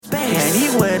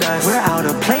eat with us, we're out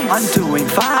of place. I'm doing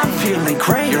fine, I'm feeling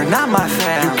great. You're not my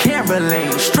fan, you can't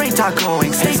relate. Straight talk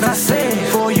going, stay not safe.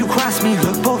 Before you cross me,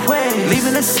 look both ways.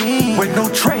 Leaving the scene with no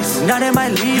trace, not in my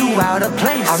league. You out of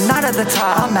place, I'm not at the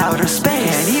top, I'm outer space.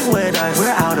 Can't eat with us, we're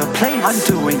out of place. I'm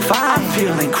doing fine, I'm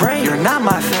feeling great. You're not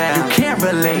my fan, you can't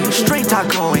relate. Straight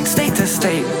talk going, state to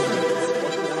state.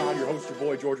 I'm your host, your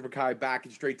boy George Mackay, back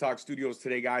in Straight Talk Studios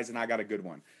today, guys, and I got a good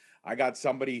one. I got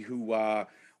somebody who,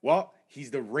 he's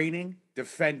the reigning,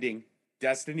 defending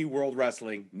Destiny World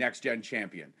Wrestling Next Gen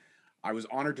Champion. I was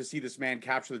honored to see this man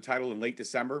capture the title in late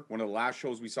December, one of the last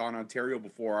shows we saw in Ontario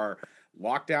before our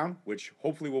lockdown, which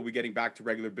hopefully we'll be getting back to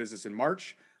regular business in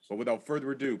March. But without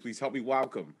further ado, please help me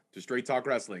welcome to Straight Talk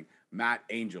Wrestling, Matt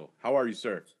Angel. How are you,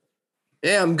 sir?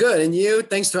 Yeah, I'm good. And you?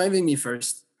 Thanks for having me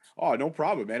first. Oh, no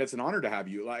problem, man. It's an honor to have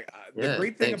you. The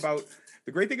great thing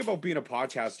about being a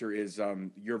podcaster is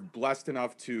you're blessed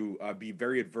enough to be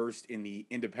very adversed in the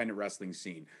independent wrestling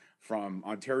scene, from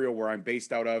Ontario, where I'm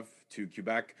based out of, to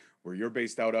Quebec, where you're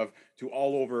based out of, to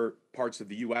all over parts of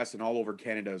the U.S. and all over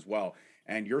Canada as well.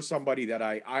 And you're somebody that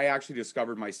I actually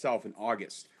discovered myself in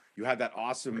August. You had that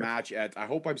awesome match at, I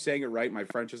hope I'm saying it right, my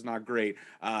French is not great,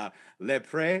 Le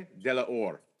Pré de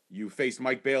l'Or. You faced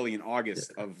Mike Bailey in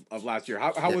August of last year.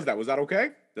 How was that? Was that okay?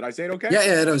 Did I say it okay?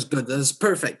 Yeah, that was good. That was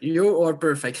perfect. You are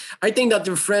perfect. I think that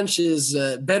your French is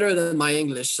better than my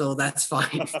English, so that's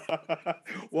fine.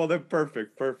 Well, then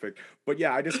perfect. But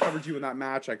yeah, I discovered you in that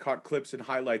match. I caught clips and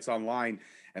highlights online,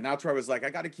 and that's where I was like, I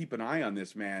got to keep an eye on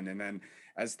this man. And then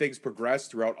as things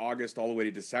progressed throughout August all the way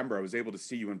to December, I was able to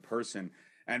see you in person.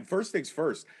 And first things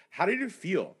first, how did it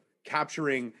feel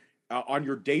capturing on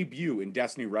your debut in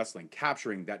Destiny Wrestling,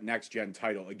 capturing that next gen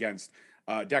title against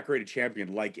a decorated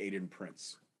champion like Aiden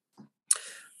Prince?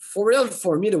 For real,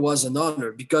 for me, it was an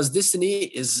honor because Destiny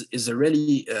is a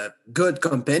really good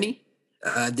company.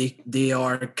 They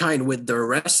are kind with the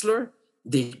wrestler.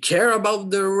 They care about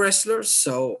the wrestler.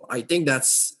 So I think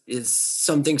is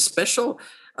something special.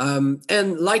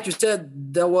 And like you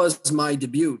said, that was my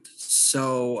debut.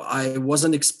 So I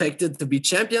wasn't expected to be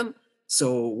champion.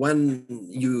 So when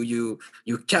you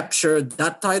capture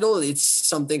that title, it's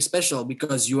something special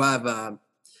because you have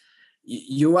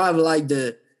like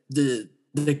the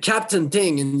captain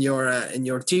thing in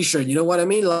your t-shirt. You know what I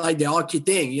mean? Like the hockey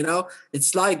thing. You know,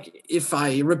 it's like if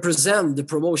I represent the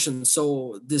promotion.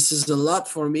 So this is a lot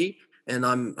for me, and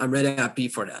I'm really happy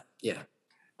for that. Yeah.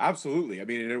 Absolutely. I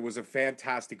mean, it was a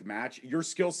fantastic match. Your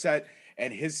skill set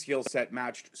and his skill set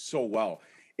matched so well.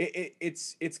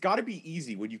 It's got to be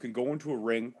easy when you can go into a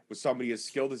ring with somebody as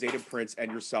skilled as Aiden Prince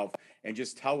and yourself and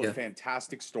just tell a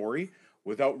fantastic story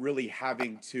without really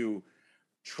having to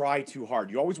try too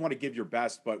hard. You always want to give your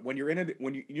best, but when you're in it,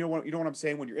 when you know what I'm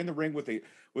saying, when you're in the ring with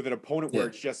an opponent where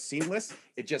it's just seamless,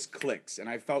 it just clicks. And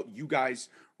I felt you guys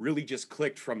really just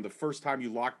clicked from the first time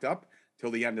you locked up till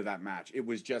the end of that match. It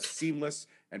was just seamless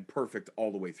and perfect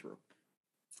all the way through.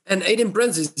 And Aiden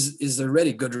Prince is a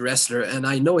really good wrestler, and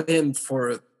I know him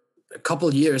for a couple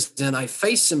of years, and I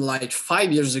faced him like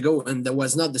 5 years ago, and that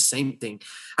was not the same thing.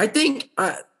 I think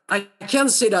I can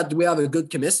say that we have a good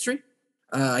chemistry.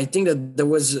 I think that there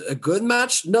was a good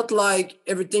match, not like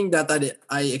everything that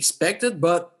I expected,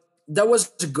 but that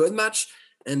was a good match.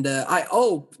 And I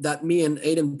hope that me and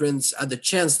Aiden Prince had the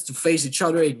chance to face each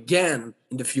other again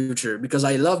in the future because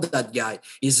I love that guy.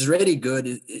 He's really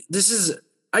good.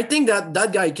 I think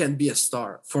that guy can be a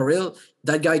star. For real,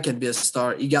 that guy can be a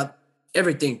star. He got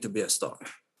everything to be a star.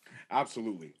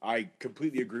 Absolutely. I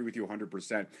completely agree with you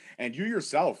 100%. And you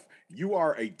yourself, you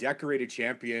are a decorated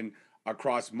champion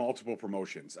across multiple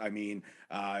promotions. I mean,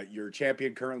 you're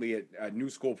champion currently at New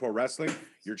School Pro Wrestling.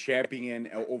 You're champion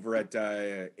over at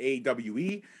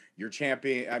AWE. You're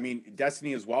champion, I mean,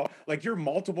 Destiny as well. Like you're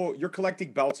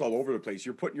collecting belts all over the place.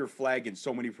 You're putting your flag in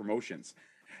so many promotions.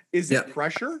 Is it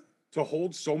pressure to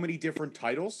hold so many different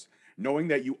titles, knowing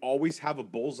that you always have a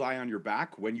bullseye on your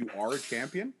back when you are a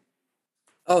champion?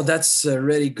 Oh, that's a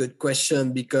really good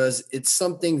question because it's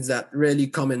something that really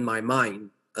come in my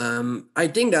mind. I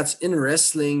think that's in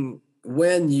wrestling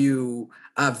when you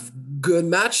have good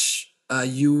match,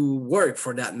 you work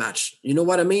for that match. You know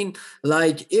what I mean?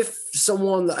 Like if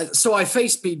so I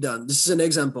face Pete Dunne. This is an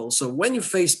example. So when you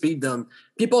face Pete Dunne,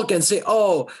 people can say,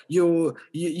 "Oh, you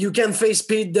can face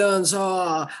Pete Dunne. So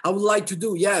I would like to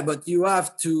do, yeah, but you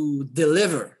have to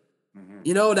deliver." Mm-hmm.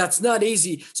 You know, that's not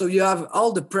easy. So you have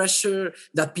all the pressure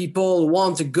that people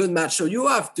want a good match. So you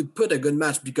have to put a good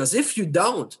match because if you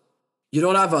don't, you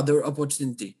don't have other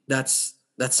opportunity. That's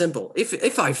simple.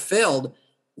 If I failed,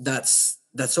 that's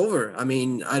over. I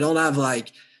mean, I don't have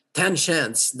like 10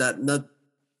 chance that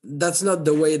that's not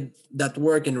the way that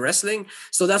work in wrestling.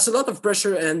 So that's a lot of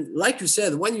pressure. And like you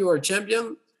said, when you are a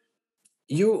champion,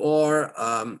 you are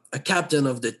a captain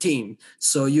of the team.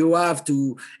 So you have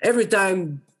to every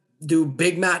time do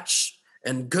big match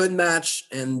and good match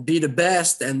and be the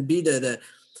best and be the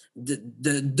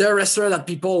wrestler that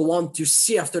people want to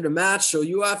see after the match. So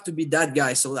you have to be that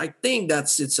guy. So I think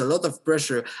it's a lot of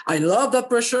pressure. I love that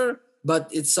pressure, but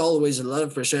it's always a lot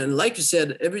of pressure. And like you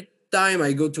said, every time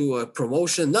I go to a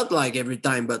promotion, not like every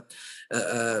time, but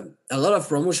a lot of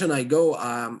promotion I go,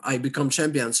 I become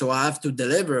champion. So I have to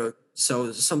deliver.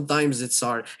 So sometimes it's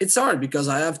hard. It's hard because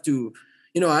I have to,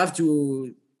 I have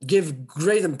to give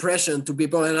great impression to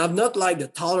people, and I'm not like the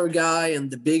taller guy and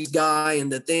the big guy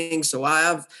and the thing. So I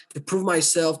have to prove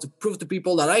myself, to prove to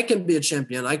people that I can be a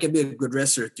champion, I can be a good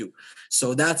wrestler too.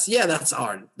 So that's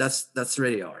hard. That's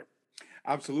really hard.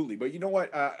 Absolutely. But you know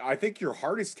what? I think your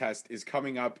hardest test is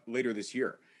coming up later this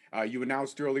year. You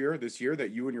announced earlier this year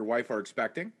that you and your wife are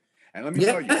expecting. And let me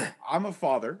tell you, Yeah. I'm a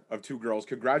father of two girls.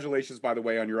 Congratulations, by the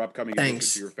way, on your upcoming addition to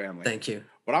Thanks. your family. Thank you.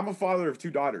 But I'm a father of two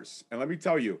daughters. And let me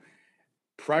tell you,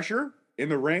 pressure in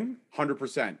the ring,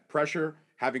 100%. Pressure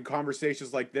having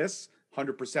conversations like this,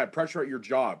 100%. Pressure at your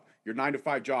job, your 9 to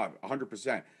 5 job,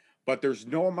 100%. But there's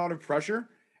no amount of pressure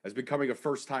as becoming a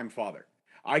first-time father.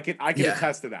 I can Yeah.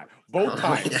 attest to that. Both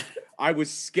times Yeah. I was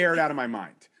scared out of my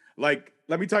mind. Like,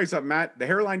 let me tell you something, Matt. The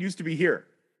hairline used to be here.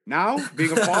 Now,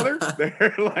 being a father, the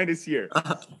hairline is here.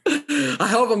 I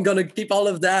hope I'm gonna keep all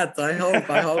of that. I hope.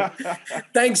 I hope.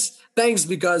 Thanks,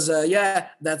 because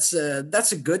that's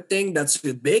a good thing. That's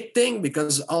a big thing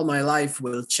because all my life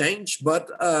will change. But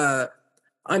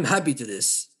I'm happy to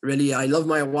this. Really, I love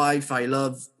my wife. I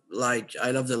love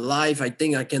the life. I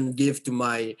think I can give to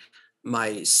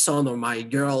my son or my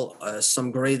girl some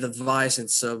great advice, and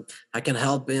so I can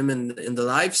help him in the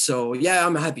life. So yeah,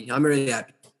 I'm happy. I'm really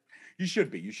happy. You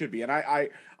should be. You should be. And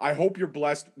I hope you're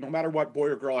blessed, no matter what, boy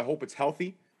or girl. I hope it's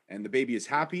healthy and the baby is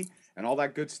happy and all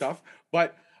that good stuff.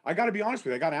 But I got to be honest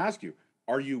with you. I got to ask you,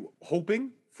 are you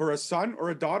hoping for a son or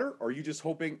a daughter? Or are you just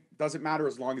hoping doesn't matter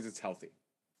as long as it's healthy?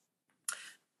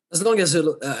 As long as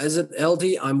it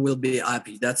healthy, I will be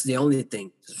happy. That's the only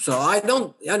thing. So I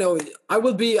don't, I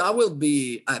will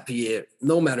be happy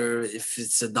no matter if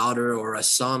it's a daughter or a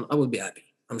son. I will be happy.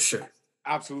 I'm sure.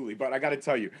 Absolutely. But I got to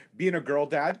tell you, being a girl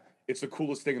dad, it's the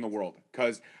coolest thing in the world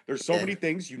because there's so Yeah. many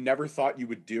things you never thought you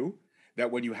would do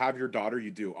that when you have your daughter,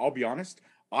 you do. I'll be honest.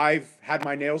 I've had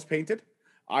my nails painted.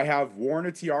 I have worn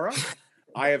a tiara.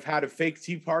 I have had a fake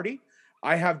tea party.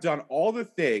 I have done all the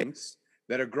things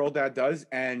that a girl dad does.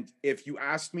 And if you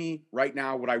asked me right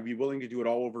now, would I be willing to do it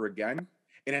all over again?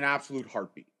 In an absolute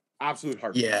heartbeat. Absolute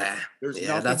heartbeat. Yeah. There's Yeah.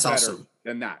 nothing That's better awesome.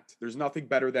 than that. There's nothing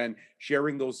better than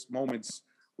sharing those moments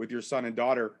with your son and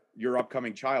daughter, your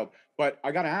upcoming child. But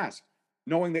I got to ask,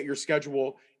 knowing that your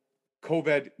schedule,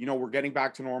 COVID, we're getting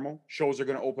back to normal, shows are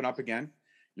going to open up again.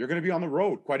 You're going to be on the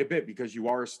road quite a bit because you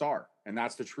are a star. And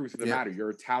that's the truth of the Yeah. matter.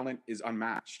 Your talent is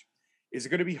unmatched. Is it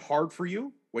going to be hard for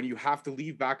you when you have to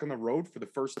leave back on the road for the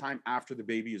first time after the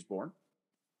baby is born?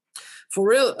 For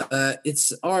real,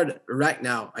 it's hard right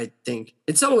now. I think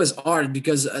it's always hard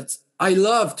because I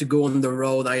love to go on the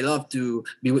road. I love to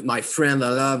be with my friend. I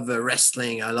love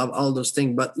wrestling. I love all those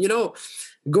things. But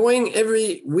going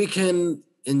every weekend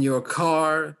in your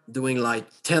car, doing like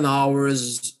 10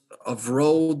 hours of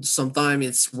road. Sometimes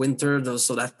it's winter, though,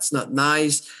 so that's not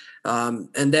nice.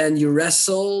 And then you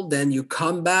wrestle, then you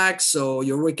come back. So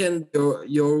your weekend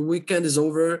is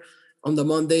over. On the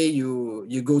Monday,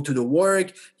 you go to the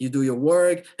work, you do your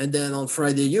work, and then on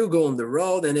Friday you go on the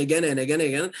road, and again and again and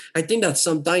again. I think that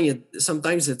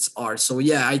sometimes it's hard. So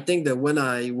yeah, I think that when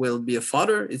I will be a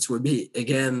father, it will be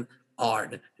again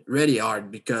hard, really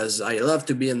hard, because I love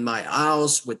to be in my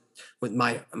house with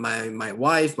my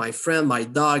wife, my friend, my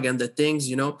dog, and the things.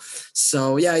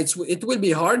 So yeah, it will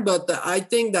be hard, but I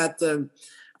think that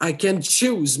I can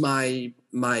choose my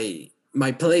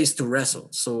place to wrestle.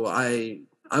 So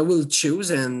I will choose,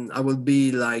 and I will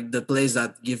be like the place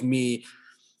that give me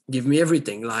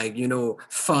everything, like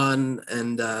fun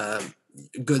and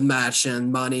good match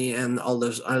and money and all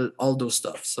those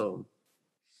stuff. So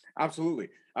Absolutely.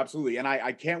 Absolutely. And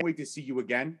I can't wait to see you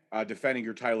again defending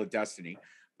your title of Destiny.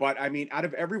 But I mean, out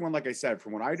of everyone, like I said,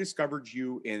 from when I discovered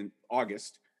you in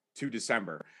August to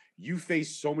December, you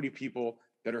face so many people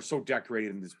that are so decorated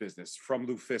in this business, from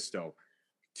Lufisto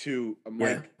to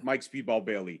yeah, Mike Speedball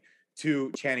Bailey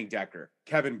to Channing Decker,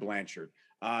 Kevin Blanchard,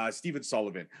 Stephen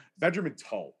Sullivan, Benjamin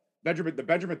Tull. The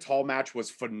Benjamin Tull match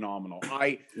was phenomenal.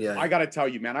 yeah, I gotta tell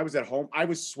you, man, I was at home. I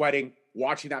was sweating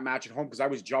watching that match at home because I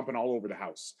was jumping all over the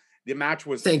house. The match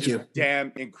was Thank just you.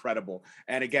 damn incredible.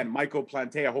 And again, Michael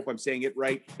Plante, I hope I'm saying it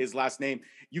right, his last name.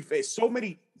 You face so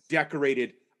many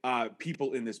decorated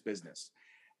people in this business.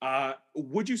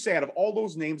 Would you say out of all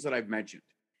those names that I've mentioned,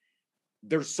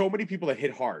 there's so many people that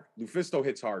hit hard. Lufisto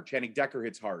hits hard. Channing Decker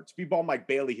hits hard. Speedball Mike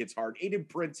Bailey hits hard. Aiden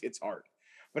Prince hits hard.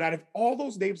 But out of all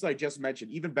those names that I just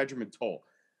mentioned, even Benjamin Toll,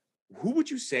 who would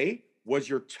you say was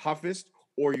your toughest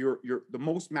or your the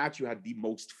most match you had the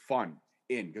most fun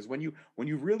in? Because when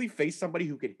you really face somebody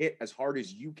who can hit as hard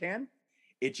as you can,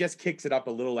 it just kicks it up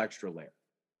a little extra layer.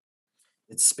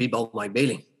 It's Speedball Mike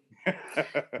Bailey.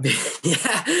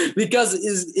 Yeah, because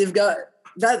if got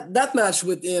that match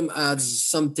with him adds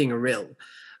something real.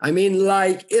 I mean,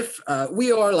 like if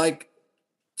we are like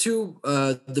two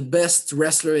the best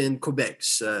wrestler in Quebec,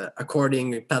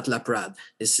 according to Pat Laprade.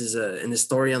 This is an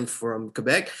historian from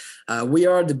Quebec. We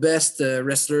are the best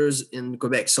wrestlers in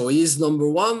Quebec. So he's number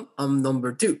one, I'm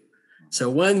number two. So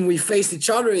when we face each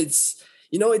other, it's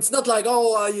it's not like,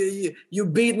 oh, you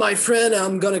beat my friend,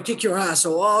 I'm gonna kick your ass.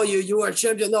 Or oh, you are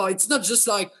champion. No, it's not just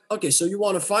like, okay, so you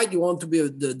want to fight, you want to be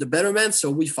the better man, so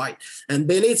we fight. And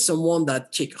Bailey is someone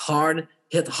that kick hard,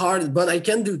 hit hard, but I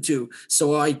can do too.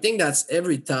 So I think that's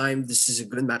every time this is a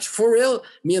good match. For real,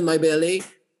 me and my Bailey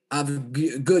have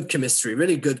good chemistry,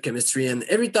 really good chemistry. And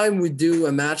every time we do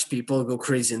a match, people go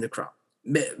crazy in the crowd.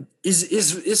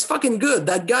 Is fucking good.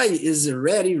 That guy is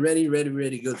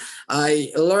really good.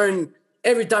 I learn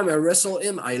every time I wrestle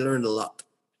him, I learn a lot.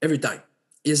 Every time.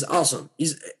 He's awesome.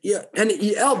 And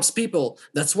he helps people.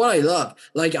 That's what I love.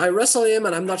 Like I wrestle him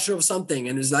and I'm not sure of something.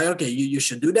 And he's like, okay, you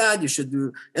should do that. You should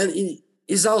do. And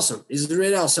he's awesome. He's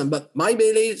really awesome. But my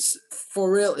Bailey,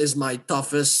 for real, is my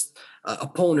toughest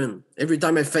opponent. Every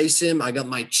time I face him, I got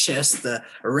my chest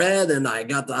red and I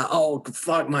got,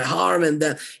 my arm. And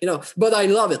then, but I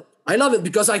love it. I love it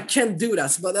because I can't do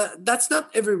that. But that's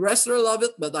not every wrestler love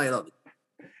it, but I love it.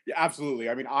 Yeah, absolutely.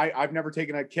 I mean, I've never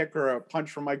taken a kick or a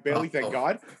punch from Mike Bailey, thank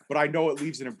God, but I know it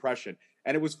leaves an impression.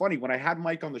 And it was funny, when I had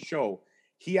Mike on the show,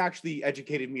 he actually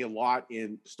educated me a lot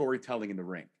in storytelling in the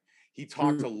ring. He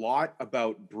talked a lot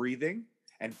about breathing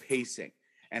and pacing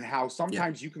and how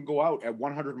sometimes you can go out at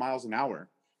 100 miles an hour,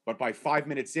 but by 5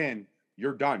 minutes in,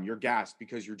 you're done. You're gassed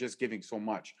because you're just giving so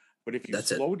much. But if you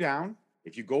slow down,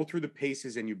 if you go through the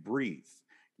paces and you breathe,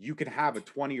 you can have a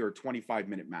 20 or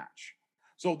 25-minute match.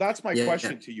 So that's my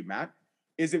question to you, Matt.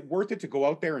 Is it worth it to go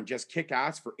out there and just kick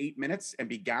ass for 8 minutes and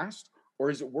be gassed?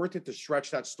 Or is it worth it to stretch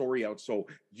that story out so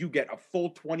you get a full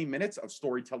 20 minutes of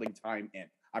storytelling time in?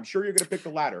 I'm sure you're going to pick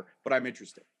the latter, but I'm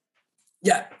interested.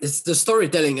 Yeah, it's the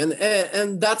storytelling.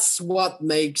 And that's what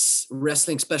makes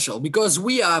wrestling special, because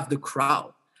we have the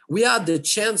crowd. We have the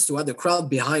chance to have the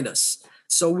crowd behind us.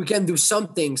 So we can do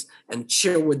some things and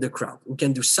cheer with the crowd. We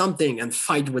can do something and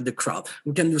fight with the crowd.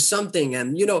 We can do something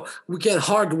and, we can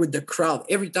hard with the crowd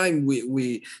every time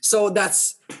we so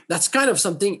that's kind of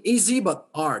something easy but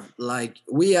hard. Like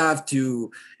we have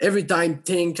to every time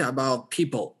think about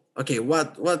people. Okay,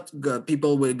 what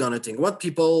people we're gonna think? What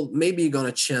people maybe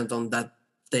gonna chant on that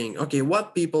thing? Okay,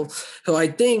 what people? So I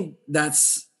think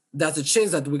that's a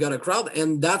chance that we got a crowd,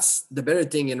 and that's the better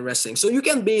thing in wrestling. So you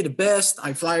can be the best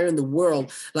high flyer in the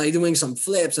world, like doing some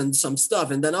flips and some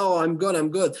stuff, and then I'm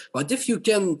good. But if you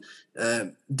can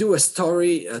do a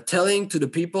story telling to the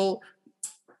people,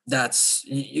 that's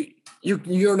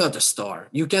you're not a star.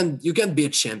 You can be a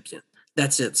champion.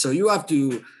 That's it. So you have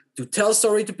to tell a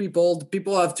story to people. The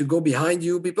people have to go behind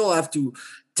you. People have to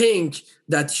think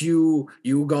that you're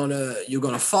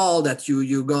gonna fall, that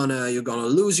you're gonna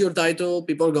lose your title.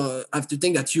 People are gonna have to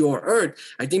think that you are hurt.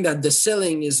 I think that the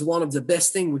selling is one of the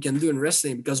best thing we can do in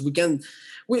wrestling, because we can't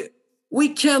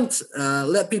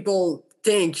let people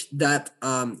think that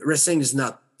wrestling is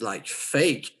not like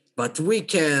fake, but we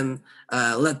can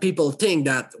let people think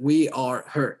that we are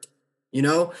hurt.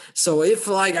 So if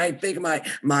like I pick my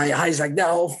eyes like that,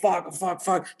 oh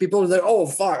fuck, people are like, oh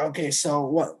fuck, okay,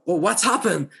 so what's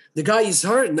happened? The guy is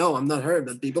hurt. No, I'm not hurt,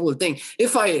 but people will think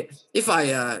if I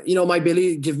my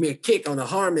Bailey give me a kick on the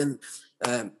arm, and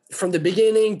from the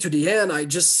beginning to the end I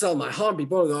just sell my arm,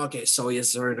 people will go, okay, so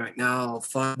he's hurt right now,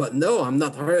 fuck. But no, I'm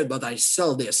not hurt, but I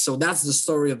sell this. So that's the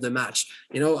story of the match.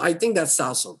 I think that's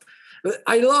awesome.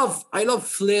 I love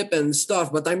flip and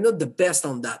stuff, but I'm not the best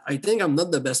on that. I think I'm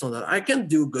not the best on that. I can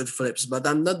do good flips, but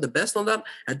I'm not the best on that.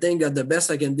 I think that the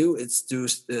best I can do is to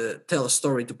tell a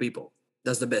story to people.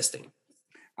 That's the best thing.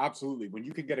 Absolutely. When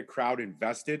you can get a crowd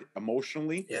invested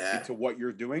emotionally into what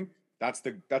you're doing, that's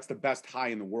the best high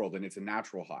in the world, and it's a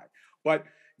natural high. But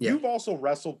you've also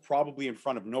wrestled probably in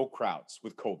front of no crowds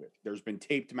with COVID. There's been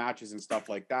taped matches and stuff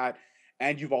like that,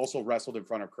 and you've also wrestled in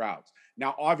front of crowds.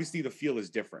 Now, obviously, the feel is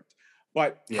different.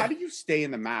 But how Yeah. do you stay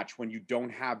in the match when you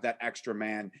don't have that extra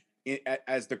man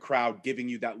as the crowd giving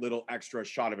you that little extra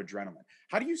shot of adrenaline?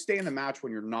 How do you stay in the match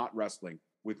when you're not wrestling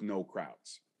with no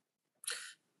crowds?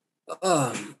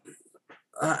 Um,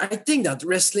 I think that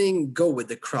wrestling go with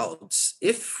the crowds.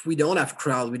 If we don't have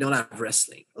crowd, we don't have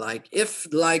wrestling. Like if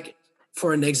like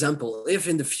for an example, if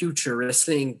in the future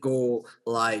wrestling go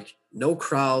like no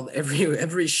crowd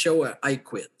every show, I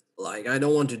quit. Like I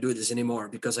don't want to do this anymore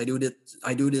because I do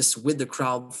this with the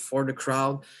crowd for the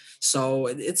crowd. So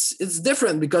it's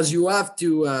different because you have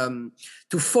to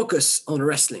focus on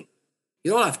wrestling.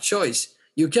 You don't have choice.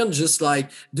 You can just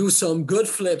like do some good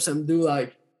flips and do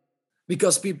like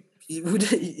because people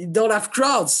you don't have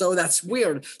crowds, so that's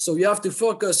weird. So you have to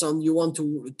focus on you want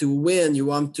to win, you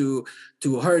want to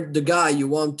hurt the guy, you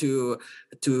want to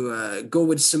go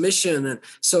with submission, and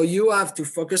so you have to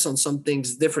focus on some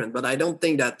things different. But I don't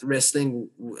think that wrestling.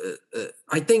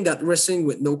 I think that wrestling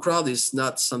with no crowd is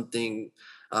not something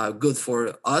good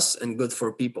for us and good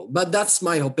for people. But that's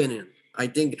my opinion. I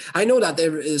think I know that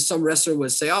some wrestler will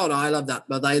say, "Oh no, I love that,"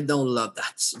 but I don't love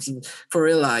that. For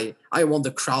real, I want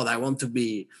the crowd. I want to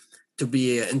be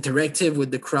interactive with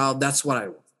the crowd. That's what I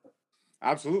want.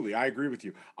 Absolutely. I agree with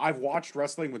you. I've watched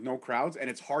wrestling with no crowds, and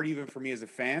it's hard even for me as a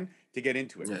fan to get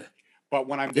into it. Yeah, But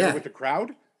when I'm there yeah, with the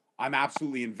crowd, I'm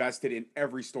absolutely invested in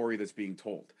every story that's being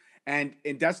told. And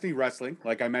in Destiny Wrestling,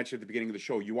 like I mentioned at the beginning of the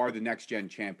show, you are the next gen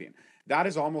champion. That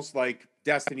is almost like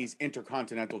Destiny's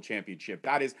Intercontinental Championship.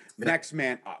 That is yeah. next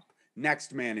man up,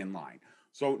 next man in line.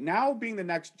 So now being the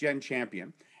next gen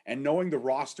champion and knowing the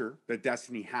roster that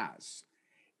Destiny has,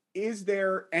 is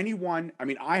there anyone? I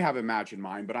mean, I have a match in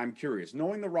mind, but I'm curious.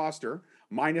 Knowing the roster,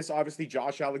 minus obviously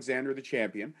Josh Alexander, the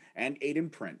champion, and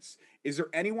Aiden Prince, is there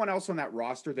anyone else on that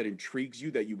roster that intrigues you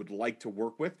that you would like to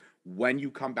work with when you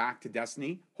come back to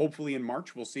Destiny? Hopefully in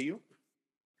March, we'll see you.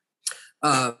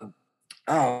 Um,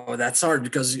 oh, that's hard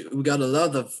because we got a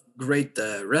lot of great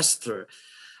wrestler.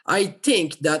 I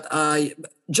think that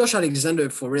Josh Alexander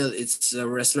for real. It's a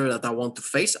wrestler that I want to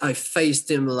face. I faced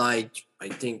him like I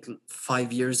think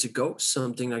 5 years ago,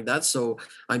 something like that. So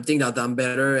I think that I'm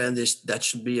better, and that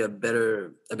should be a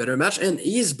better match. And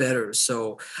he's better.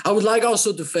 So I would like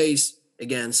also to face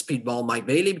again Speedball Mike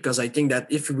Bailey because I think that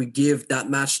if we give that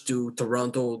match to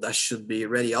Toronto, that should be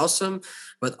really awesome.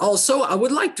 But also I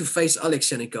would like to face Alex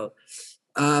Yanikov.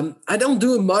 I don't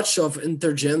do much of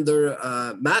intergender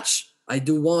match. I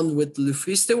do one with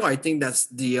Lufisto. I think that's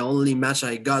the only match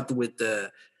I got with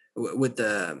the with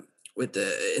the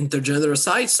intergender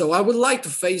side. So I would like to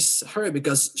face her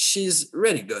because she's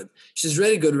really good. She's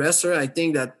really good wrestler. I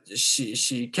think that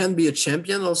she can be a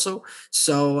champion also.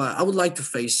 So I would like to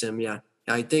face him. Yeah,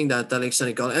 I think that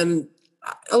Alexander and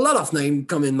a lot of names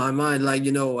come in my mind, like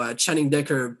Channing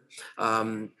Decker,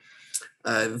 um,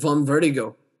 Von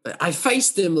Vertigo. I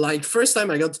faced him like first time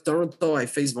I got to Toronto. I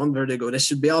faced Von Vertigo. That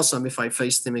should be awesome if I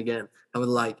faced him again. I would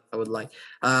like. I would like.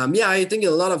 Yeah, I think a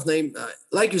lot of name.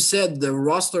 Like you said, the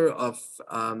roster of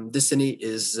Destiny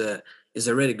is a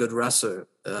really good roster.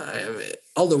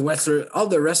 All the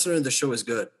wrestler in the show is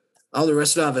good. All the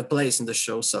wrestler have a place in the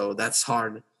show, so that's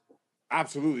hard.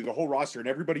 Absolutely, the whole roster and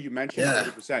everybody you mentioned, Yeah.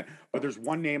 100%. But there's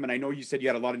one name, and I know you said you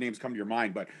had a lot of names come to your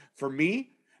mind, but for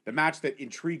me, the match that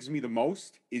intrigues me the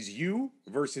most is you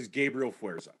versus Gabriel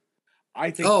Fuerza.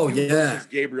 I think Oh you yeah. versus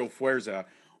Gabriel Fuerza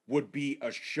would be a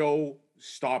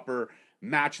showstopper,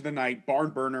 match of the night, barn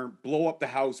burner, blow up the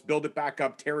house, build it back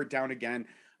up, tear it down again.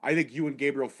 I think you and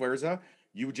Gabriel Fuerza,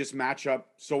 you would just match up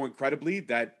so incredibly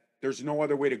that there's no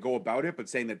other way to go about it but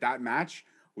saying that that match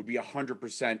would be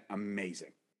 100%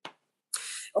 amazing.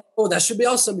 Oh, that should be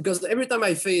awesome because every time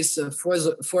I face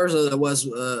Forza was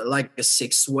like a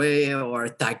six-way or a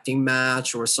tag team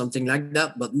match or something like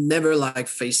that, but never like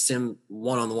faced him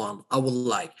one-on-one. I would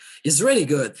like. He's really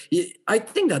good. I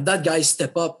think that guy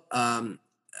step up on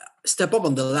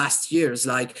the last years.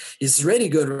 Like he's really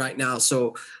good right now.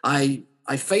 So I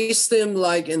faced him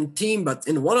like in team, but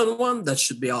in one-on-one, that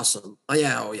should be awesome.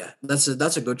 Oh yeah. That's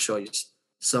a good choice.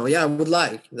 So yeah, I would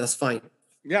like. That's fine.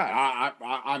 Yeah,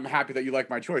 I'm happy that you like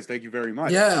my choice. Thank you very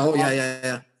much. Yeah. Oh yeah, Um, yeah,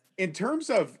 yeah. in terms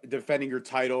of defending your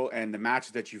title and the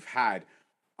matches that you've had,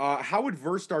 how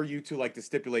adverse are you to like the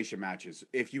stipulation matches?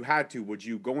 If you had to, would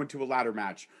you go into a ladder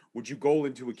match? Would you go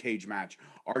into a cage match?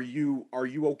 Are you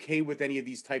okay with any of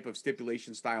these type of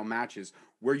stipulation style matches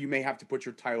where you may have to put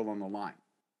your title on the line?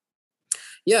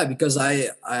 Yeah, because I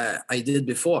did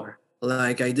before.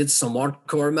 Like I did some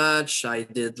hardcore match, I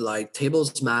did like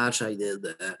tables match, I did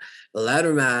a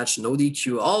ladder match, no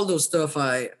DQ, all those stuff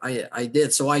I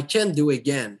did. So I can do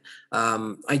again.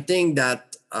 I think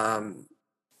that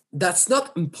that's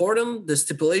not important. The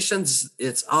stipulations,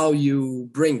 it's how you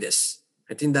bring this.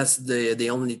 I think that's the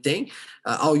only thing.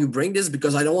 How you bring this,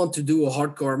 because I don't want to do a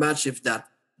hardcore match if that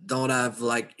don't have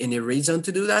like any reason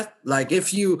to do that. Like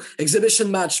if you exhibition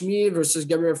match me versus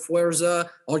Gabriel Fuerza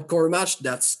hardcore match,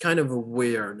 that's kind of a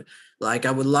weird. Like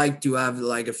I would like to have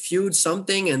like a feud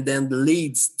something and then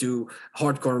leads to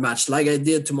hardcore match, like I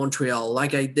did to Montreal,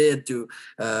 like I did to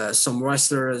some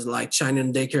wrestlers like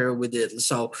Shannon Decker with it.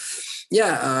 So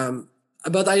yeah,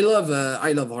 but I love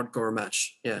hardcore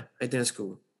match. Yeah, I think it's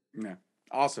cool. Yeah.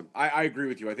 Awesome. I agree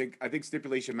with you. I think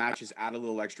stipulation matches add a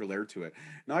little extra layer to it.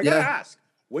 Now I gotta Yeah. ask,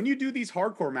 when you do these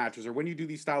hardcore matches or when you do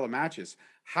these style of matches,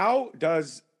 how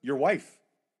does your wife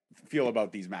feel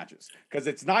about these matches? Because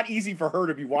it's not easy for her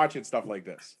to be watching stuff like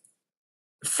this.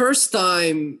 First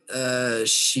time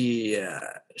she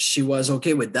was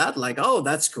okay with that, like, oh,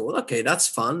 that's cool, okay, that's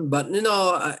fun. But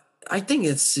I think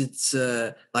it's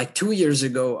like 2 years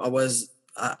ago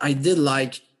I did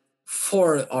like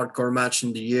 4 hardcore match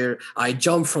in the year. I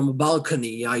jumped from a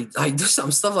balcony. I do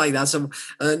some stuff like that. So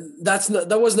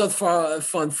that was not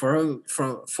fun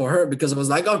for her because I was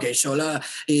like, okay, Shola,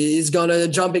 he's gonna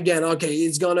jump again. Okay,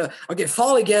 he's gonna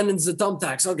fall again in the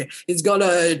thumbtacks. Okay, he's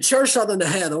gonna chair shot in the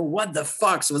head. Oh, what the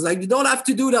fuck? So I was like, you don't have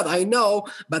to do that. I know,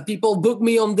 but people book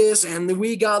me on this, and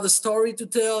we got a story to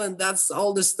tell, and that's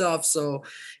all the stuff. So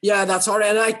yeah, that's hard,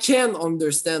 and I can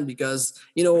understand because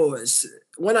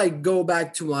when I go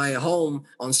back to my home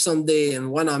on Sunday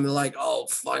and when I'm like, oh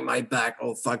fuck my back,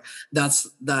 oh fuck, that's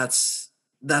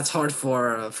hard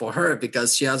for her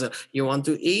because she has you want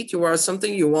to eat, you want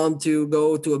something, you want to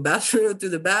go to a bathroom to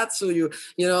the bath, so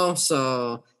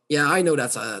so yeah, I know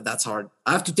that's hard.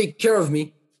 I have to take care of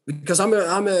me because I'm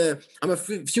a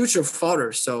future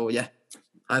father, so yeah,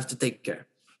 I have to take care.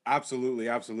 Absolutely,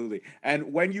 absolutely.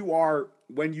 And when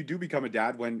you do become a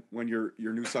dad, when your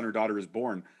new son or daughter is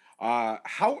born,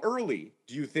 how early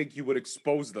do you think you would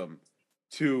expose them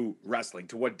to wrestling,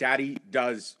 to what daddy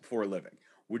does for a living?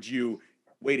 Would you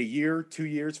wait a year, 2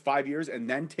 years, 5 years, and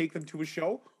then take them to a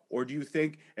show? Or do you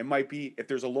think it might be if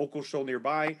there's a local show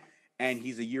nearby and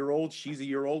he's a year old, she's a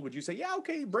year old, would you say, yeah,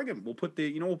 okay, bring him. We'll put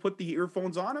the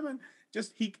earphones on him and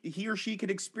just he or she could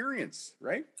experience,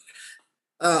 right?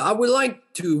 I would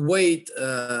like to wait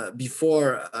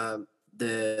before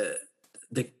the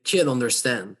the kid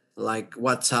understand like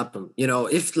what's happened.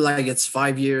 If like it's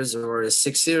 5 years or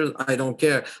 6 years, I don't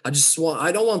care. I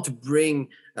don't want to bring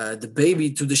the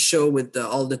baby to the show with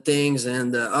all the things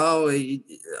and oh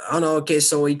no, okay,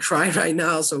 so he cried right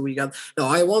now, so we got no.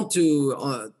 I want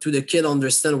to the kid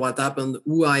understand what happened,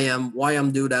 who I am, why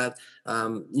I'm do that.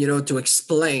 To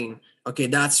explain. Okay,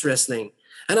 that's wrestling,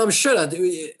 and I'm sure that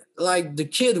like the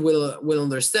kid will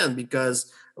understand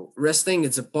because wrestling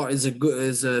is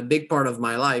a big part of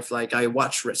my life. Like I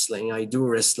watch wrestling, I do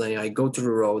wrestling, I go to the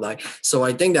road. So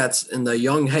I think that's in the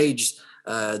young age,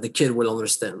 the kid will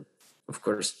understand, of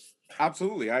course.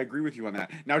 Absolutely. I agree with you on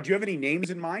that. Now, do you have any names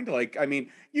in mind? Like, I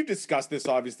mean, you've discussed this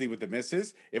obviously with the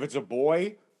missus. If it's a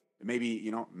boy,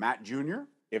 maybe, Matt Jr.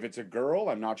 If it's a girl,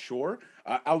 I'm not sure.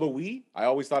 Eloise, I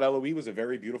always thought Eloise was a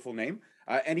very beautiful name.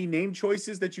 Any name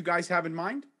choices that you guys have in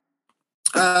mind?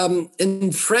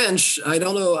 In French, I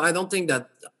don't know. I don't think that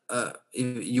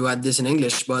you had this in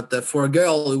English, but for a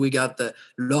girl, we got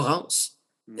Laurence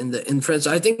in French.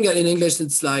 I think that in English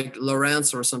it's like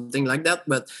Laurence or something like that,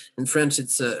 but in French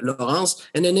it's Laurence.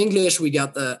 And in English we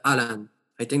got Alan.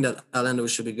 I think that Alan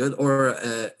should be good, or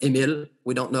Emile.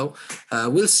 We don't know.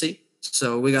 We'll see.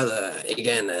 So we got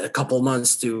again a couple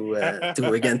months to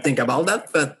again think about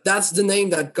that. But that's the name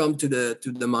that come to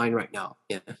the mind right now.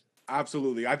 Yeah.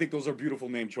 Absolutely. I think those are beautiful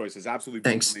name choices. Absolutely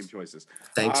Thanks. beautiful name choices.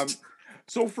 Thanks.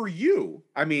 So for you,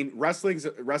 I mean, wrestling's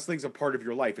a part of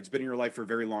your life. It's been in your life for a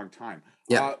very long time.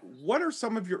 Yeah. What are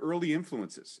some of your early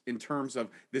influences in terms of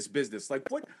this business? Like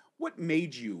what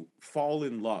made you fall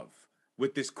in love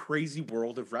with this crazy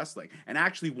world of wrestling and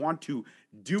actually want to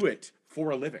do it for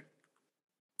a living?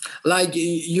 Like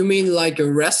you mean like a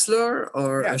wrestler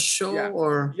or Yeah, a show yeah,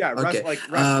 or yeah. okay. Like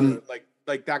wrestler,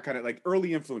 like that kind of like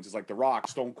early influences, like The Rock,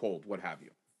 Stone Cold, what have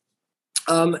you.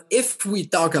 If we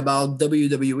talk about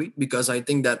WWE, because I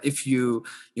think that if you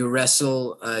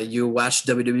wrestle, you watch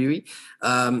WWE.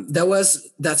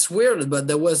 That's weird, but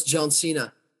there was John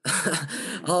Cena. I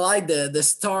like the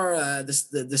star,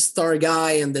 the star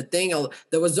guy and the thing.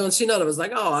 There was John Cena. I was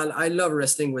like, oh, I love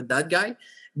wrestling with that guy.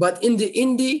 But in the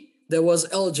indie, there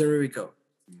was El Generico.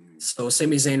 So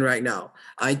Sami Zayn right now.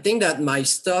 I think that my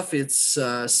stuff it's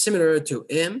similar to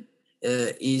him.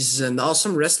 He's an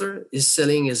awesome wrestler. His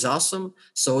selling is awesome.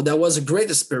 So that was a great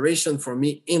inspiration for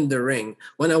me in the ring.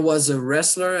 When I was a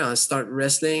wrestler and I started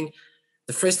wrestling,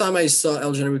 the first time I saw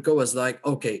El Generico was like,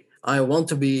 okay, I want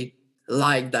to be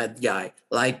like that guy,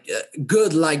 like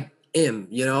good like him,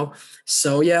 you know.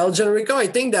 So yeah, El Generico, I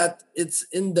think that it's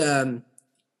in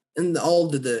all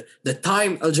the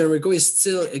time. El Generico is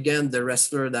still again the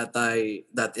wrestler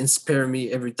that inspire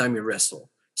me every time he wrestle.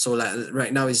 So like,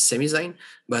 right now he's Sami Zayn,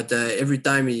 but every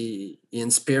time he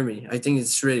inspire me, I think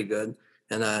it's really good.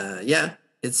 And yeah,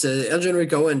 it's El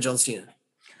Generico and John Cena.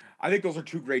 I think those are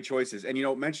two great choices. And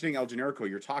mentioning El Generico,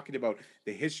 you're talking about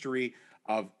the history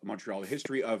of Montreal, the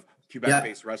history of Yeah.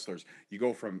 Quebec-based wrestlers. You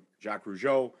go from Jacques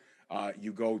Rougeau,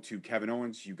 you go to Kevin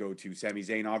Owens, you go to Sami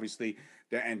Zayn, obviously,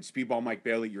 and Speedball Mike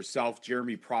Bailey, yourself,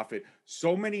 Jeremy Prophet.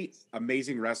 So many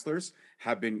amazing wrestlers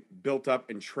have been built up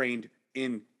and trained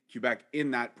in Quebec,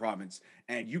 in that province.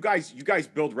 And you guys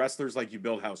build wrestlers like you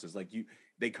build houses. Like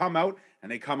they come out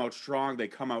and they come out strong. They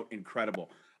come out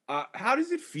incredible. How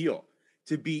does it feel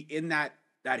to be in that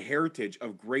heritage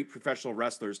of great professional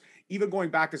wrestlers, even going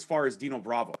back as far as Dino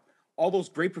Bravo, all those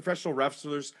great professional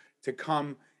wrestlers to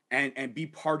come and be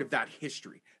part of that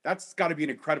history? That's got to be an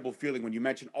incredible feeling when you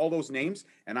mention all those names,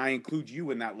 and I include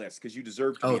you in that list because you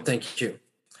deserve to Oh, be in there.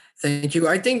 thank you.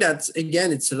 I think that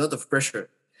again, it's a lot of pressure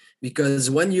because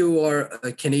when you are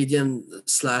a Canadian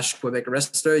slash Quebec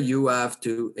wrestler, you have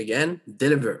to again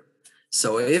deliver.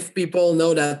 So if people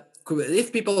know that,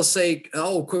 if people say,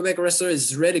 "Oh, Quebec wrestler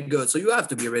is really good," so you have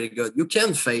to be really good. You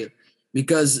can't fail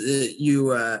because you.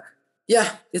 Yeah,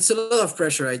 it's a lot of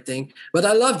pressure, I think, but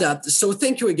I love that. So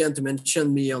thank you again to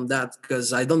mention me on that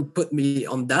because I don't put me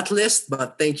on that list,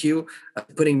 but thank you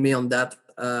putting me on that.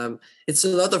 It's a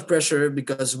lot of pressure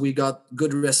because we got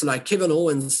good wrestlers like Kevin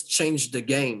Owens changed the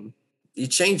game. He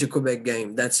changed the Quebec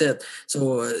game. That's it.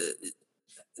 So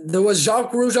there was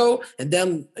Jacques Rougeau, and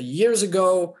then years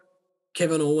ago,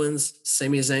 Kevin Owens,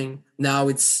 Sami Zayn. Now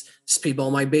it's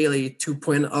Speedball Mike Bailey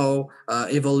 2.0,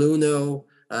 Evoluno,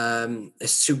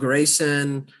 Stu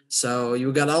Grayson. So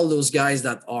you got all those guys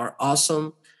that are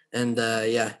awesome. And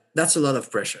yeah, that's a lot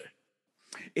of pressure.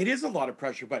 It is a lot of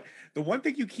pressure, but the one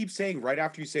thing you keep saying right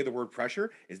after you say the word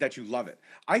pressure is that you love it.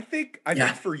 I think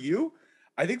Yeah. for you,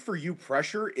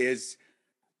 pressure is,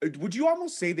 would you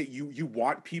almost say that you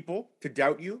want people to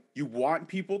doubt you? You want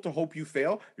people to hope you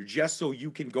fail just so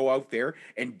you can go out there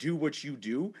and do what you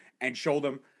do and show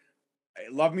them,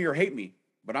 love me or hate me,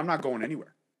 but I'm not going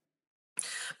anywhere.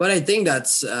 But I think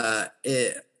that's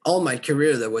all my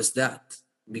career there was that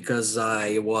because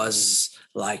I was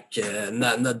like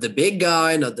not the big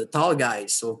guy, not the tall guy.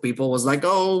 So people was like,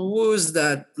 "Oh, who's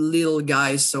that little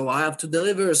guy?" So I have to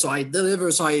deliver. So I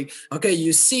deliver. So I okay,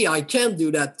 you see, I can do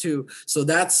that too. So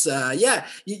that's yeah.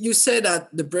 You say that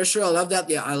the pressure. I love that.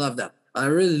 Yeah, I love that. I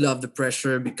really love the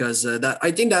pressure because that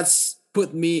I think that's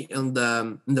put me in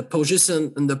the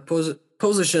position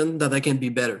position that I can be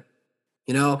better.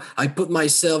 You know, I put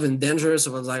myself in danger,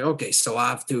 so I was like, okay, so I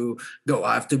have to go.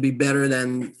 I have to be better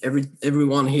than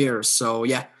everyone here. So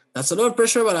yeah, that's a lot of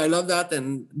pressure, but I love that,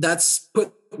 and that's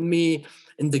put me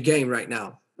in the game right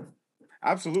now.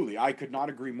 Absolutely, I could not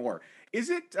agree more.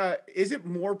 Is it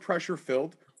more pressure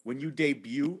filled when you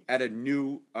debut at a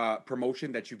new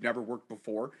promotion that you've never worked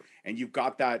before, and you've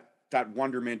got that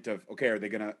wonderment of, okay,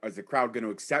 is the crowd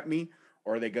gonna accept me,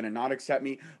 or are they gonna not accept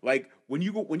me? Like when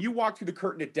you walk through the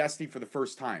curtain at Destiny for the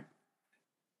first time,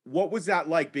 what was that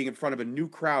like being in front of a new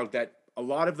crowd that a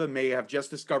lot of them may have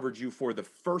just discovered you for the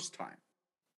first time?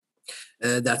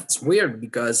 That's weird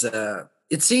because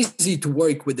it's easy to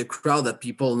work with the crowd that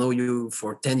people know you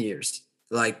for 10 years,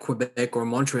 like Quebec or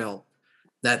Montreal.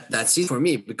 That's easy for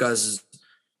me because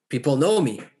people know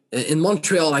me. In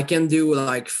Montreal, I can do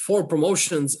like 4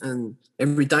 promotions, and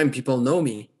every time people know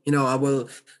me. You know, I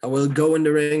will go in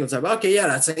the ring and say, okay, yeah,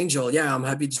 that's Angel. Yeah, I'm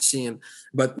happy to see him.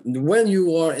 But when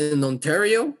you are in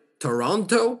Ontario,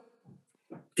 Toronto,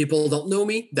 people don't know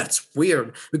me. That's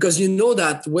weird because you know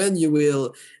that when you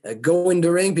will go in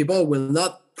the ring, people will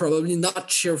not probably not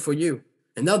cheer for you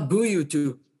and not boo you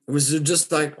too. It was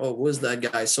just like, oh, who's that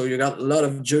guy? So you got a lot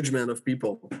of judgment of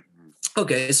people.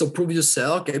 Okay, so prove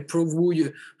yourself. Okay, prove who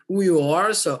you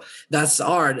are. So that's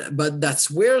hard, but that's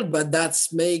weird. But that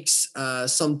makes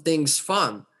some things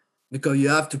fun because you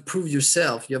have to prove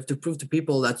yourself. You have to prove to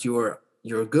people that you're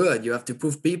good. You have to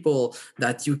prove people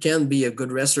that you can be a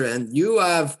good wrestler, and you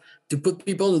have to put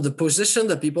people in the position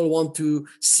that people want to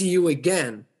see you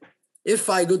again.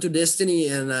 If I go to Destiny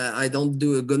and I don't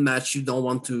do a good match, you don't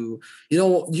want to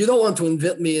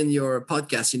invite me in your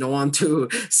podcast. You don't want to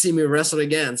see me wrestle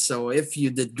again. So if you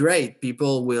did great,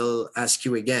 people will ask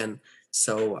you again.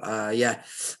 So yeah,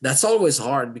 that's always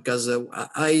hard because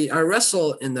I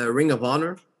wrestle in the Ring of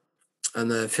Honor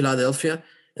in Philadelphia,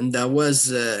 and that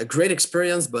was a great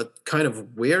experience, but kind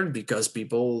of weird because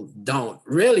people don't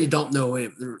know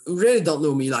him, really don't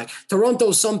know me. Like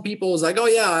Toronto, some people was like, oh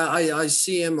yeah, I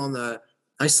see him on the.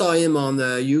 I saw him on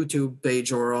the YouTube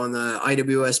page or on the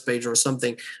IWS page or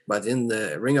something, but in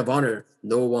the Ring of Honor,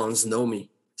 no one's know me.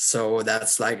 So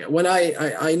that's like when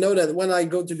I know that when I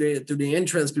go to the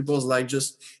entrance, people's like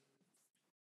just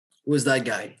who's that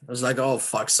guy? I was like, oh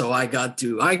fuck. So I got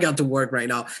to work right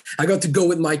now. I got to go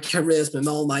with my charisma and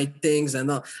all my things,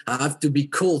 and I have to be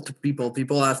cool to people.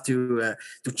 People have to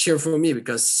cheer for me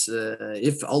because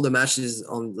if all the matches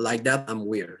on like that, I'm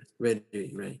weird.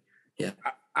 Really, really. Yeah.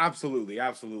 Absolutely,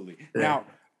 absolutely. Yeah. Now,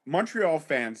 Montreal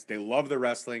fans, they love the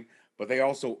wrestling, but they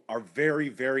also are very,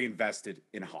 very invested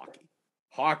in hockey.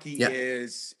 Hockey Yeah.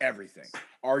 is everything.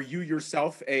 Are you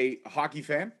yourself a hockey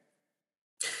fan?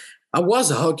 I was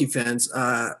a hockey fan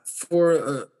for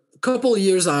a couple of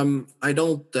years. I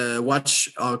don't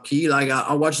watch hockey. Like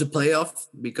I watch the playoff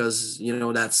because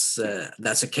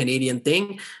that's a Canadian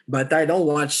thing. But I don't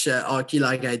watch hockey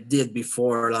like I did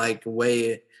before, like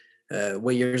way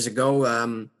years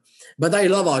ago. But I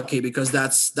love hockey because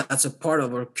that's a part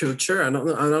of our culture. I don't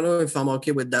know if I'm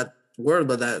okay with that word,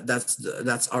 but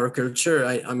that's our culture.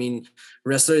 I mean,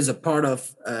 wrestler is a part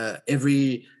of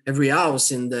every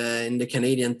house in the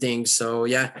Canadian thing. So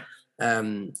yeah,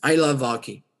 I love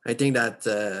hockey. I think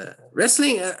that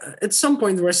wrestling at some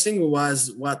point wrestling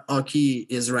was what hockey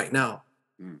is right now.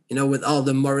 With all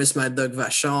the Maurice Mad Dog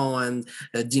Vachon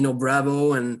and Dino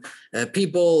Bravo and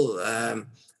people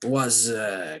was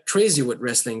crazy with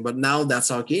wrestling, but now that's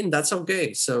hockey and that's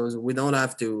okay. So we don't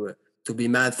have to be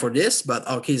mad for this, but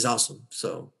hockey is awesome.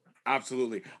 So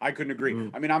Absolutely. I couldn't agree.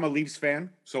 I mean, I'm a Leafs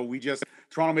fan, so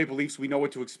Toronto Maple Leafs, we know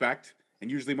what to expect. And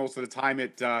usually most of the time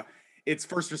it's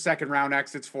first or second round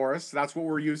exits for us. That's what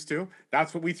we're used to.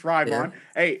 That's what we thrive on.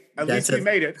 Hey, at least we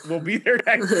made it. We'll be there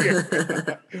next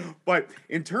year. But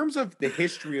in terms of the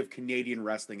history of Canadian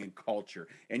wrestling and culture,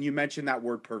 and you mentioned that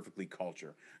word perfectly,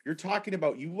 culture, you're talking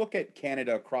about, you look at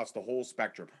Canada across the whole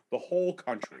spectrum, the whole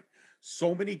country.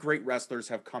 So many great wrestlers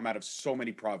have come out of so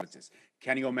many provinces.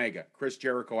 Kenny Omega, Chris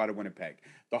Jericho out of Winnipeg,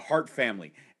 the Hart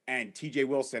family, and TJ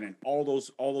Wilson, and all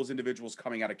those individuals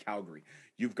coming out of Calgary.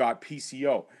 You've got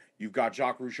PCO. You've got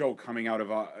Jacques Rougeau coming out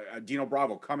of Dino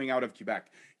Bravo coming out of Quebec.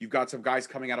 You've got some guys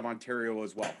coming out of Ontario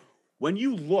as well. When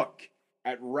you look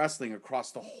at wrestling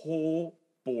across the whole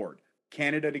board,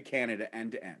 Canada to Canada,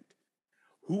 end to end,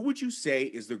 who would you say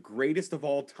is the greatest of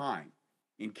all time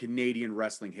in Canadian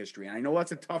wrestling history? And I know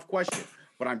that's a tough question,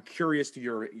 but I'm curious to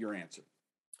your answer.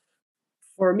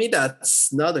 For me,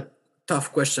 that's not a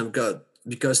tough question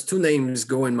because two names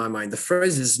go in my mind. The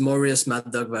first is Maurice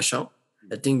Mad Dog Vachon.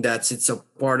 I think it's a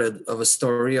part of a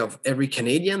story of every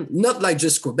Canadian, not like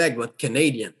just Quebec, but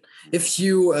Canadian. If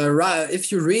you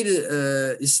read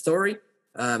his story,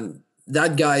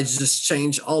 that guy just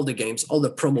changed all the games, all the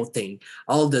promo thing,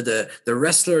 all the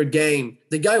wrestler game.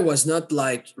 The guy was not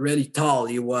like really tall.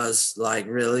 He was like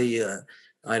really,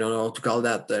 I don't know how to call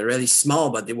that, really small,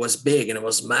 but it was big and it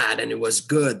was mad and it was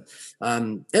good.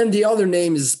 And the other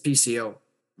name is PCO.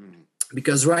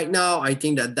 Because right now, I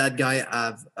think that guy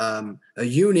have a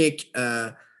unique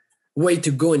way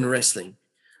to go in wrestling.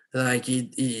 Like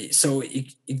he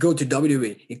go to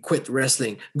WWE, he quit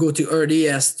wrestling, go to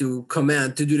RDS to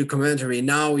do the commentary.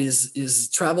 Now he's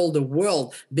traveled the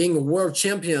world, being a world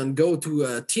champion, go to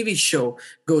a TV show,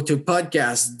 go to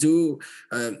podcast, do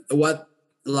what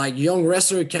like young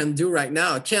wrestler can't do right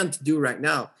now.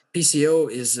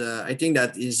 PCO is I think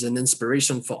that is an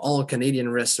inspiration for all Canadian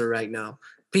wrestler right now.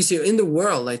 PCO in the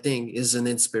world, I think, is an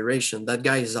inspiration. That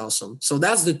guy is awesome. So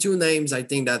that's the two names I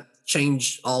think that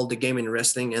changed all the game in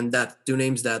wrestling, and that two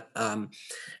names that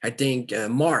I think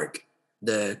mark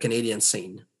the Canadian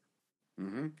scene.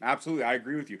 Absolutely, I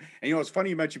agree with you. And it's funny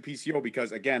you mentioned PCO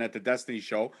because again, at the Destiny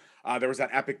show, there was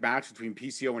that epic match between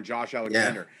PCO and Josh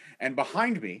Alexander. Yeah. And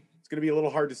behind me, it's going to be a little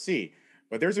hard to see,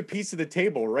 but there's a piece of the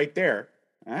table right there,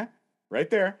 right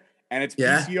there. And it's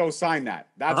PCO signed that.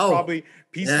 That's probably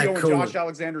PCO and Josh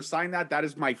Alexander signed that. That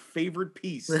is my favorite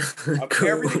piece of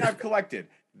everything I've collected.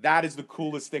 That is the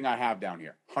coolest thing I have down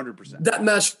here. 100%. That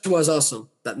match was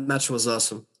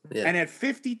awesome. Yeah. And at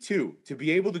 52, to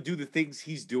be able to do the things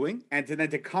he's doing and then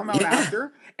to come out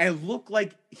after and look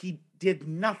like he did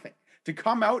nothing. To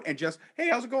come out and just, hey,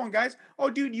 how's it going, guys? Oh,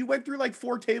 dude, you went through like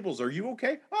 4 tables. Are you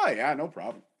okay? Oh, yeah, no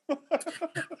problem.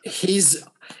 He's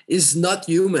not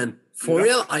human. For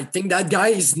real, I think that guy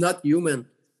is not human.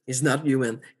 He's not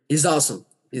human. He's awesome.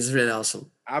 He's really awesome.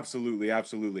 Absolutely,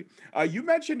 absolutely. You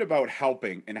mentioned about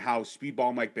helping and how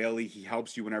Speedball Mike Bailey, he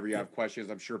helps you whenever you have questions.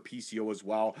 I'm sure PCO as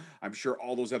well. I'm sure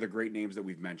all those other great names that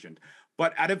we've mentioned.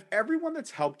 But out of everyone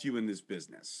that's helped you in this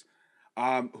business,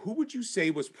 who would you say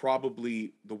was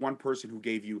probably the one person who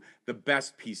gave you the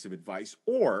best piece of advice?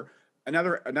 Or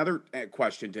another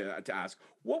question to ask: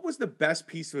 what was the best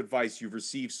piece of advice you've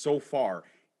received so far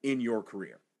in your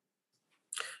career?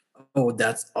 Oh,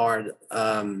 that's hard.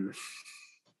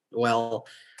 Well,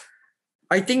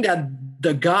 I think that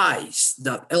the guys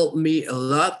that helped me a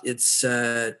lot, it's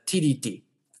TDT.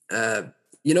 Uh,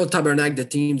 Tabernac, the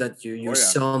team that you Oh yeah,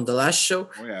 saw on the last show.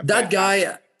 oh yeah, That fantastic.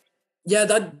 guy, yeah,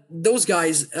 that those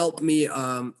guys help me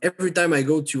every time I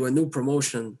go to a new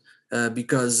promotion,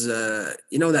 because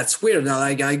that's weird.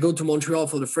 Like I go to Montreal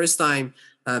for the first time.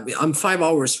 I'm 5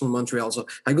 hours from Montreal, so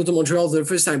I go to Montreal for the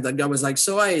first time. That guy was like,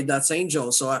 "So hey, that's Angel."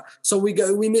 So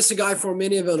we miss a guy for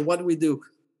many event. What do we do?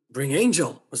 Bring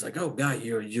Angel. I was like, "Oh, guy,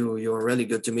 you're really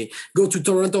good to me." Go to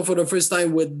Toronto for the first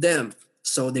time with them.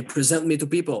 So they present me to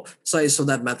people. So I saw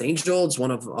that Matt Angel is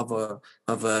one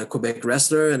of a Quebec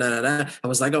wrestler, and I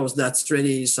was like, oh, that's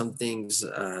really some things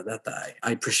that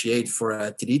I appreciate for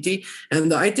TDT.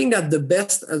 And I think that the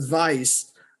best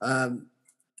advice,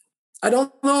 I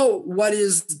don't know what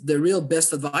is the real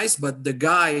best advice, but the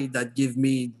guy that give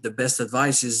me the best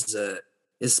advice is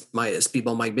my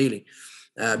Speedball Mike Bailey,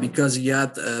 because he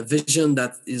had a vision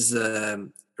that is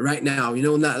right now,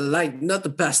 not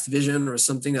the past vision or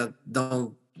something that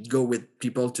don't go with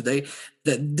people today.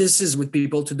 That this is with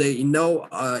people today.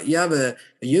 You have a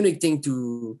unique thing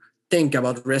to think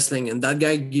about wrestling, and that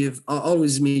guy give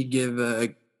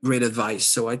great advice.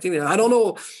 So I think I don't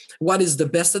know what is the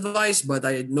best advice, but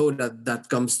I know that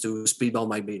comes to Speedball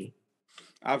Mike Beatty.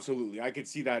 Absolutely. I could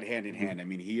see that hand in hand. I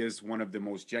mean, he is one of the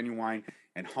most genuine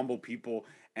and humble people.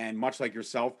 And much like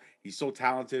yourself, he's so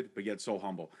talented, but yet so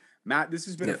humble. Matt, this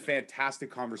has been a Yeah.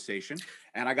 fantastic conversation.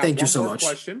 And I got Thank you one so more much.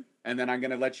 question, and then I'm going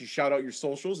to let you shout out your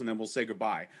socials, and then we'll say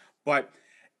goodbye. But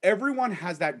everyone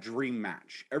has that dream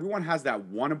match. Everyone has that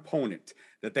one opponent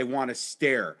that they want to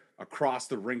stare across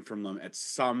the ring from them at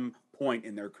some point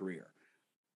in their career.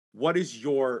 What is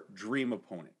your dream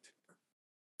opponent?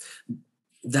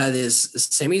 That is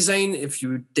Sami Zayn if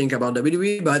you think about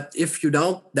WWE, but if you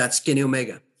don't, that's Kenny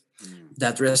Omega. Mm.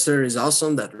 That wrestler is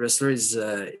awesome. That wrestler is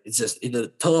it's just in a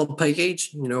total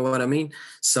package. You know what I mean?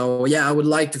 So yeah, I would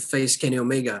like to face Kenny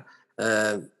Omega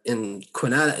in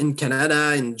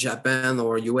Canada, in Japan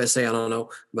or USA. I don't know,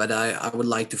 but I would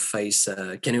like to face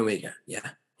Kenny Omega. Yeah,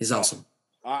 he's Oh, awesome.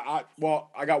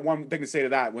 I got one thing to say to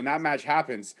that. When that match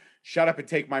happens, shut up and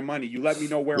take my money. You let me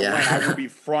know where and when. I will Yeah. be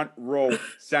front row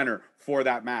center for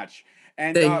that match.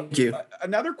 And Thank you.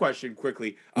 another question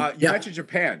quickly. You Yeah. mentioned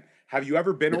Japan. Have you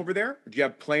ever been over there? Do you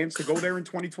have plans to go there in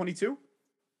 2022?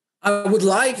 I would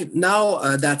like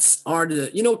now. That's hard.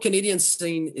 Canadian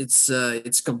scene.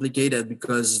 It's complicated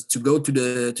because to go to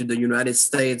the United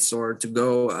States or to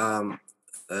go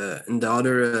in the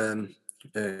other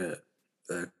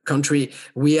country,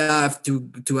 we have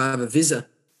to have a visa,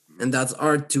 and that's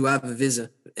hard to have a visa,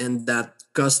 and that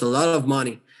costs a lot of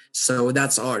money. So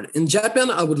that's hard. In Japan,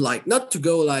 I would like not to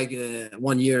go like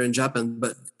 1 year in Japan,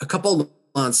 but a couple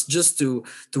months just to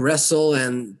wrestle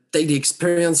and take the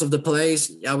experience of the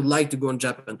place. I would like to go in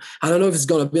Japan. I don't know if it's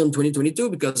gonna be in 2022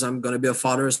 because I'm gonna be a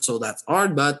father, so that's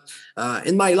hard. But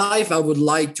in my life, I would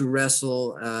like to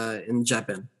wrestle in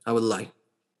Japan. I would like.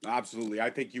 Absolutely.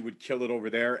 I think you would kill it over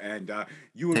there, and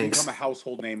you would become a Thanks.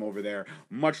 household name over there,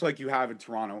 much like you have in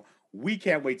Toronto. We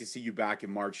can't wait to see you back in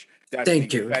March, Destiny,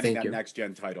 Thank you. defending Thank that you. next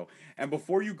gen title. And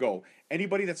before you go,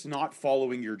 anybody that's not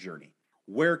following your journey,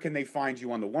 where can they find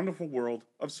you on the wonderful world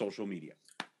of social media?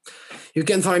 You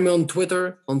can find me on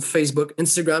Twitter, on Facebook,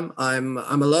 Instagram. I'm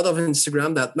a lot of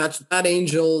Instagram. That match Mad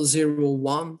Angel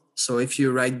 01. So if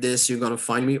you write this, you're gonna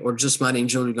find me, or just Mad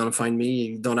Angel, you're gonna find me.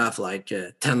 You don't have like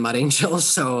 10 Mad Angels.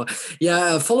 So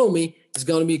yeah, follow me. It's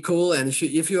gonna be cool. And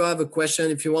if you have a question,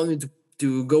 if you want me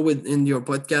to go with in your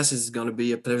podcast, it's gonna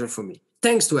be a pleasure for me.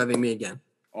 Thanks to having me again.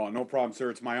 Oh, no problem,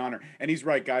 sir. It's my honor. And he's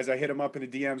right, guys. I hit him up in the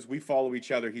DMs. We follow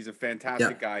each other. He's a Yeah.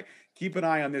 fantastic guy. Keep an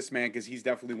eye on this man because he's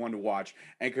definitely one to watch.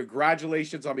 And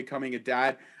congratulations on becoming a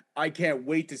dad. I can't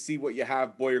wait to see what you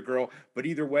have, boy or girl. But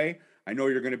either way, I know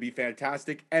you're going to be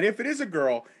fantastic. And if it is a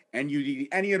girl and you need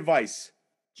any advice,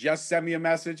 just send me a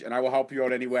message and I will help you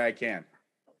out any way I can.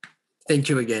 Thank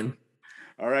you again.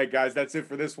 All right, guys. That's it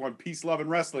for this one. Peace, love, and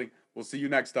wrestling. We'll see you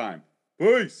next time.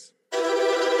 Peace.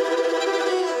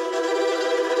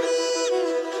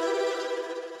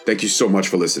 Thank you so much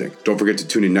for listening. Don't forget to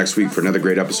tune in next week for another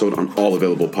great episode on all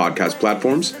available podcast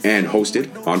platforms and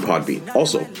hosted on Podbean.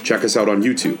 Also, check us out on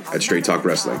YouTube at Straight Talk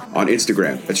Wrestling, on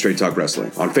Instagram at Straight Talk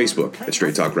Wrestling, on Facebook at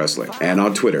Straight Talk Wrestling, and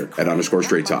on Twitter at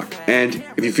 _Straight Talk. And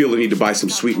if you feel the need to buy some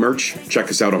sweet merch, check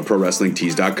us out on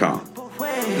ProWrestlingTees.com.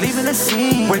 Leaving the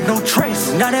scene with no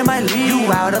trace, not in my league.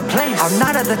 You out of place. I'm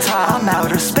not at the top. I'm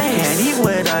outer space. Can't eat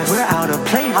with us. We're out of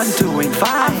place. I'm doing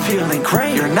fine. I'm feeling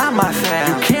great. You're not my fan.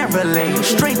 You can't relate.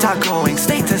 Straight talk going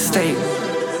state to state.